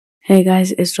Hey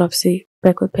guys, it's Dropsy,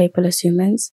 back with Paperless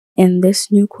Humans. In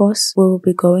this new course, we will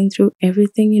be going through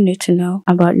everything you need to know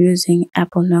about using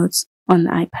Apple Notes on the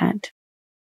iPad.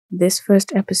 This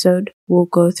first episode will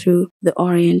go through the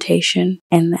orientation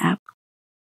and the app.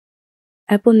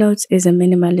 Apple Notes is a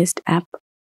minimalist app.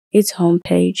 Its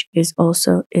homepage is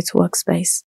also its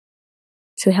workspace.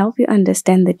 To help you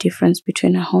understand the difference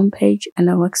between a homepage and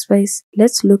a workspace,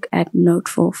 let's look at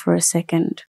Noteful for a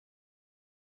second.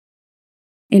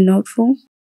 In Noteful,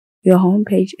 your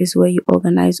homepage is where you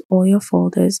organize all your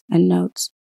folders and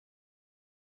notes.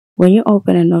 When you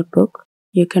open a notebook,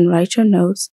 you can write your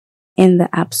notes in the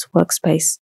app's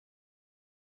workspace.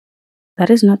 That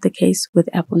is not the case with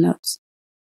Apple Notes.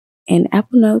 In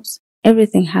Apple Notes,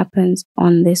 everything happens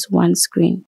on this one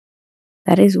screen.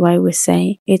 That is why we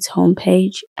say its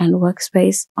homepage and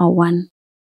workspace are one.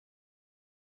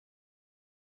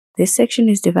 This section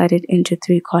is divided into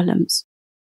 3 columns.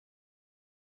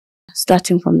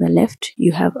 Starting from the left,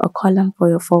 you have a column for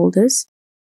your folders,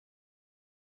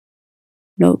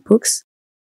 notebooks,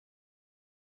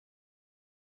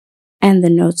 and the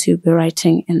notes you'll be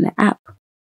writing in the app.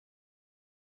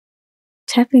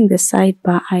 Tapping the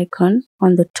sidebar icon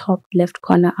on the top left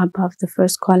corner above the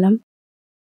first column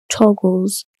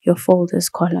toggles your folders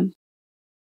column.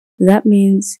 That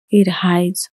means it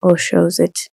hides or shows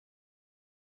it.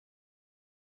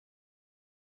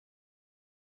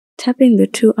 Tapping the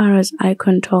 2 arrows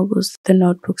icon toggles the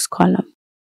notebooks column,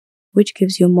 which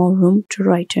gives you more room to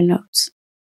write your notes.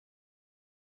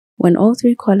 When all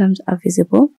 3 columns are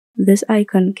visible, this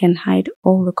icon can hide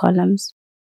all the columns,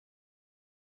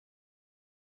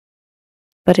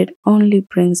 but it only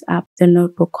brings up the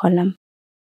notebook column.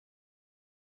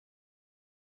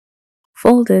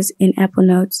 Folders in Apple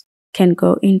Notes can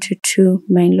go into 2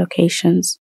 main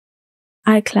locations,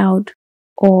 iCloud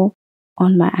or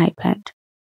on my iPad.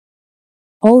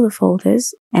 All the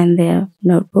folders and their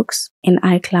notebooks in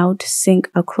iCloud sync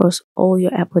across all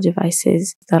your Apple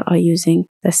devices that are using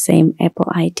the same Apple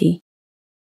ID.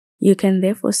 You can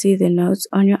therefore see the notes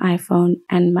on your iPhone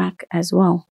and Mac as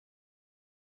well.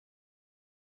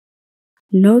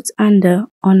 Notes under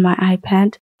on my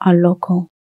iPad are local.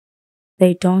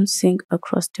 They don't sync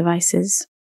across devices.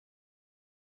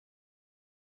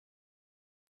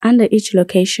 Under each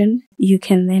location, you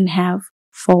can then have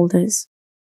folders.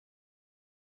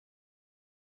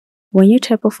 When you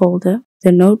tap a folder,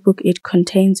 the notebook it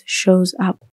contains shows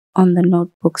up on the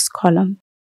notebooks column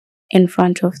in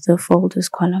front of the folders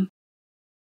column.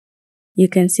 You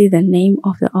can see the name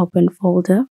of the open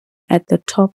folder at the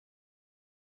top.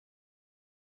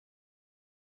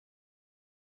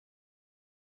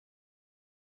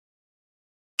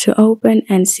 To open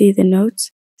and see the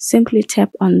notes, simply tap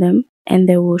on them and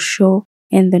they will show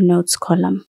in the notes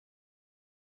column.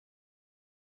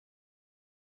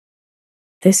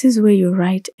 This is where you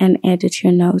write and edit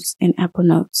your notes in Apple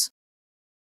Notes.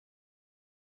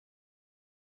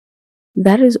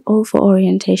 That is all for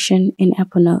orientation in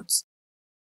Apple Notes.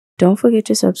 Don't forget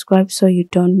to subscribe so you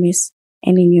don't miss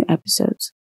any new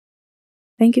episodes.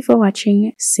 Thank you for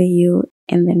watching. See you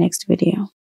in the next video.